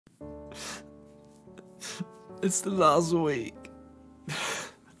It's the last week.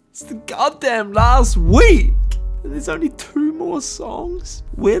 It's the goddamn last week. And there's only 2 more songs.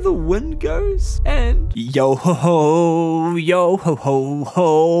 Where the Wind Goes and Yo Ho Ho, Yo Ho Ho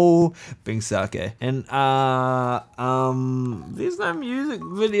Ho, Bink Sake. And there's no music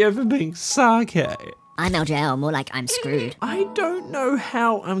video for Bink Sake. I'm MJL, more like I'm screwed. I don't know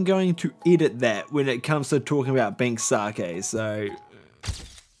how I'm going to edit that when it comes to talking about Bink Sake, so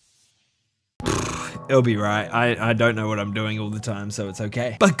it'll be right. I don't know what I'm doing all the time, so it's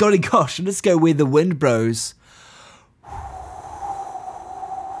okay. But golly gosh, let's go Where the Wind Blows.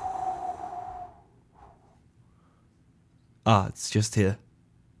 Ah, it's just here.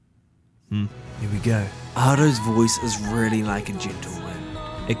 Here we go. Ardo's voice is really like a gentle wind.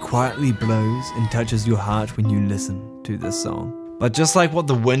 It quietly blows and touches your heart when you listen to this song. But just like what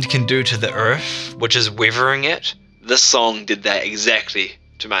the wind can do to the earth, which is weathering it, this song did that exactly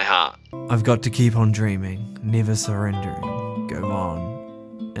to my heart. I've got to keep on dreaming, never surrendering, go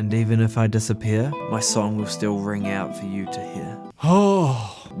on. And even if I disappear, my song will still ring out for you to hear.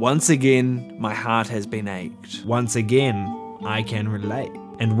 Oh. Once again, my heart has been ached. Once again, I can relate.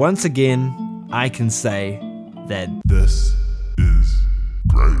 And once again, I can say that this is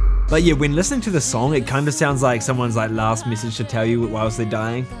great. But yeah, when listening to the song, it kind of sounds like someone's last message to tell you whilst they're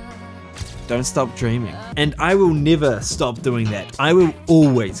dying. Don't stop dreaming. And I will never stop doing that. I will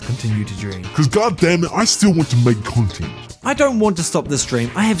always continue to dream. Cause goddamn it, I still want to make content. I don't want to stop this dream.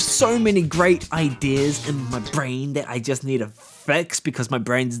 I have so many great ideas in my brain that I just need to fix because my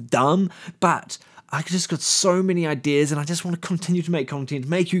brain's dumb, but I just got so many ideas and I just want to continue to make content,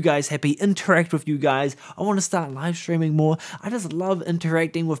 make you guys happy, interact with you guys. I want to start live streaming more. I just love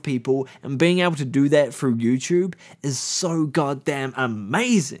interacting with people, and being able to do that through YouTube is so goddamn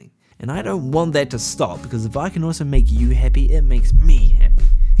amazing. And I don't want that to stop, because if I can also make you happy, it makes me happy.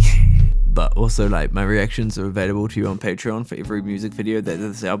 But also, my reactions are available to you on Patreon for every music video that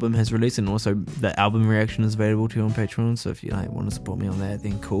this album has released, and also the album reaction is available to you on Patreon, so if you want to support me on that,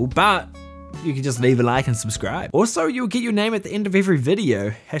 then cool. But you can just leave a like and subscribe. Also, you'll get your name at the end of every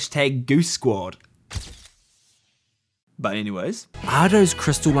video. Hashtag Goose Squad. But anyways, Ardo's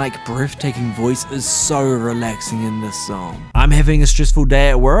crystal-like breathtaking voice is so relaxing in this song. I'm having a stressful day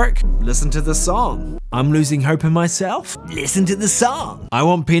at work? Listen to the song. I'm losing hope in myself? Listen to the song. I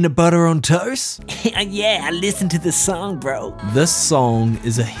want peanut butter on toast? Yeah, listen to the song, bro. This song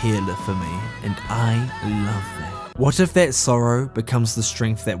is a healer for me, and I love that. What if that sorrow becomes the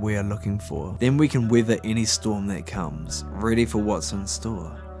strength that we are looking for? Then we can weather any storm that comes, ready for what's in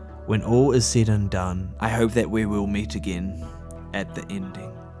store. When all is said and done, I hope that we will meet again at the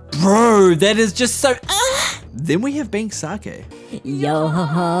ending. Bro, that is just so Then we have Bink Sake. Yo ho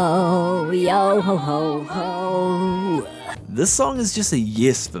ho, yo ho ho ho. This song is just a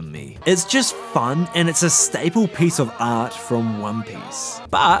yes for me. It's just fun, and it's a staple piece of art from One Piece.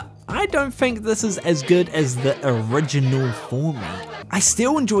 But I don't think this is as good as the original for me. I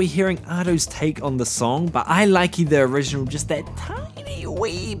still enjoy hearing Ardo's take on the song, but I like the original just that tiny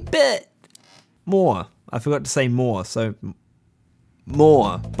wee bit more. I forgot to say more, so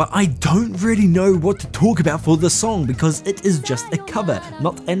more. But I don't really know what to talk about for the song because it is just a cover,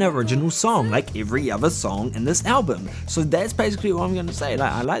 not an original song like every other song in this album. So that's basically what I'm going to say.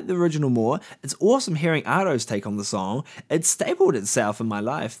 I like the original more. It's awesome hearing Ardo's take on the song. It stapled itself in my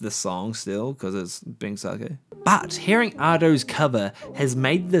life, this song, still, because it's Bink Sake. But hearing Ardo's cover has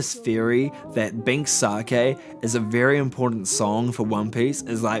made this theory that Bink Sake is a very important song for One Piece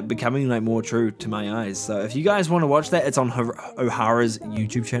is becoming more true to my eyes. So if you guys want to watch that, it's on Ohara's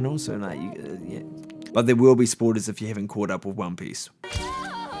YouTube channel. So yeah. But there will be spoilers if you haven't caught up with One Piece.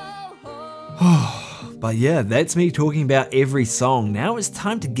 But yeah, that's me talking about every song. Now it's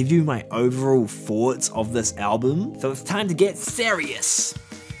time to give you my overall thoughts of this album. So it's time to get serious.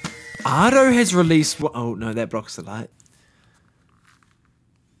 Ardo has released... Oh no, that blocks the light.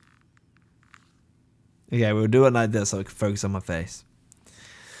 Okay, we'll do it like this so I can focus on my face.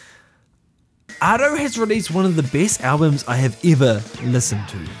 Ardo has released one of the best albums I have ever listened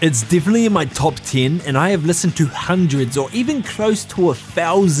to. It's definitely in my top 10, and I have listened to hundreds or even close to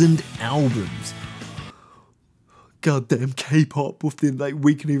 1,000 albums. Goddamn K-pop with their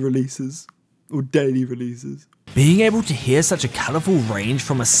weekly releases or daily releases. Being able to hear such a colourful range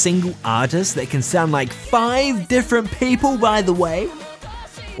from a single artist that can sound like 5 different people, by the way,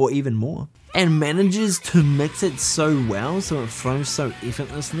 or even more, and manages to mix it so well so it flows so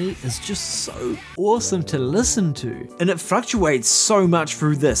effortlessly is just so awesome to listen to. And it fluctuates so much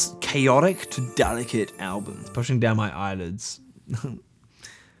through this chaotic to delicate album. It's pushing down my eyelids.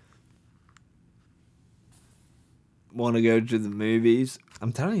 Want to go to the movies?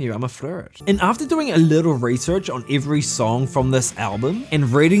 I'm telling you, I'm a flirt. And after doing a little research on every song from this album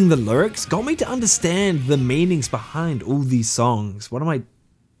and reading the lyrics got me to understand the meanings behind all these songs. What am I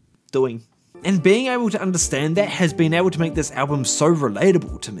doing? And being able to understand that has been able to make this album so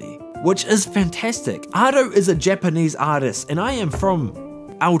relatable to me, which is fantastic. Ado is a Japanese artist and I am from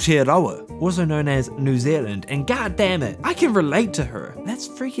Aotearoa, also known as New Zealand, and god damn it, I can relate to her. That's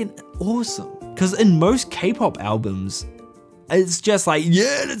freaking awesome. Because in most K-pop albums, it's just like,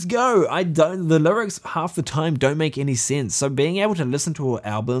 yeah, let's go. The lyrics half the time don't make any sense. So being able to listen to an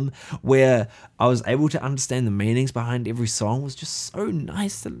album where I was able to understand the meanings behind every song was just so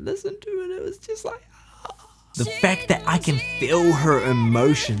nice to listen to. And it was just like, the fact that I can feel her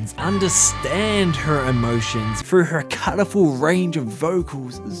emotions, understand her emotions through her colorful range of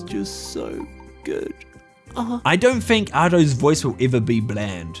vocals is just so good. I don't think Ado's voice will ever be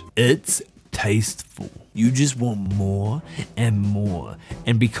bland. It's tasteful. You just want more and more.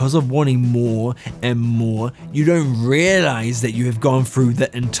 And because of wanting more and more, you don't realize that you have gone through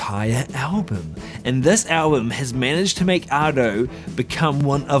the entire album. And this album has managed to make Ado become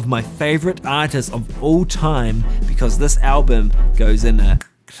one of my favorite artists of all time because this album goes in a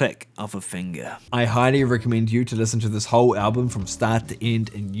click of a finger. I highly recommend you to listen to this whole album from start to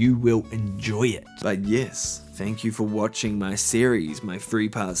end and you will enjoy it. But yes, thank you for watching my series, my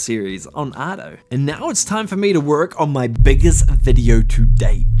 3-part series on Ado. And now it's time for me to work on my biggest video to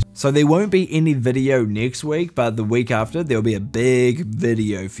date. So there won't be any video next week, but the week after there'll be a big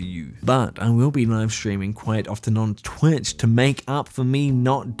video for you. But I will be live streaming quite often on Twitch to make up for me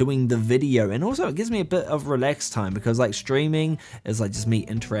not doing the video. And also it gives me a bit of relaxed time because like streaming is like just me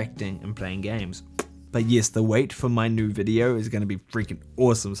interacting and playing games. But yes, the wait for my new video is going to be freaking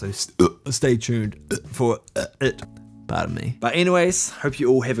awesome, so stay tuned for it. Pardon me. But anyways, hope you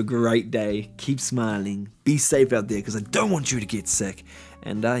all have a great day. Keep smiling. Be safe out there because I don't want you to get sick.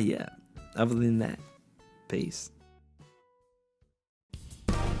 And yeah, other than that, peace.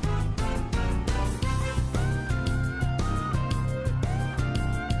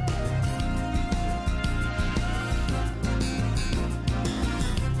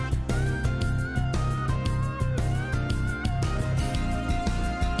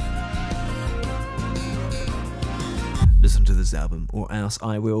 Listen to this album or else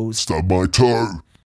I will Stub my toe.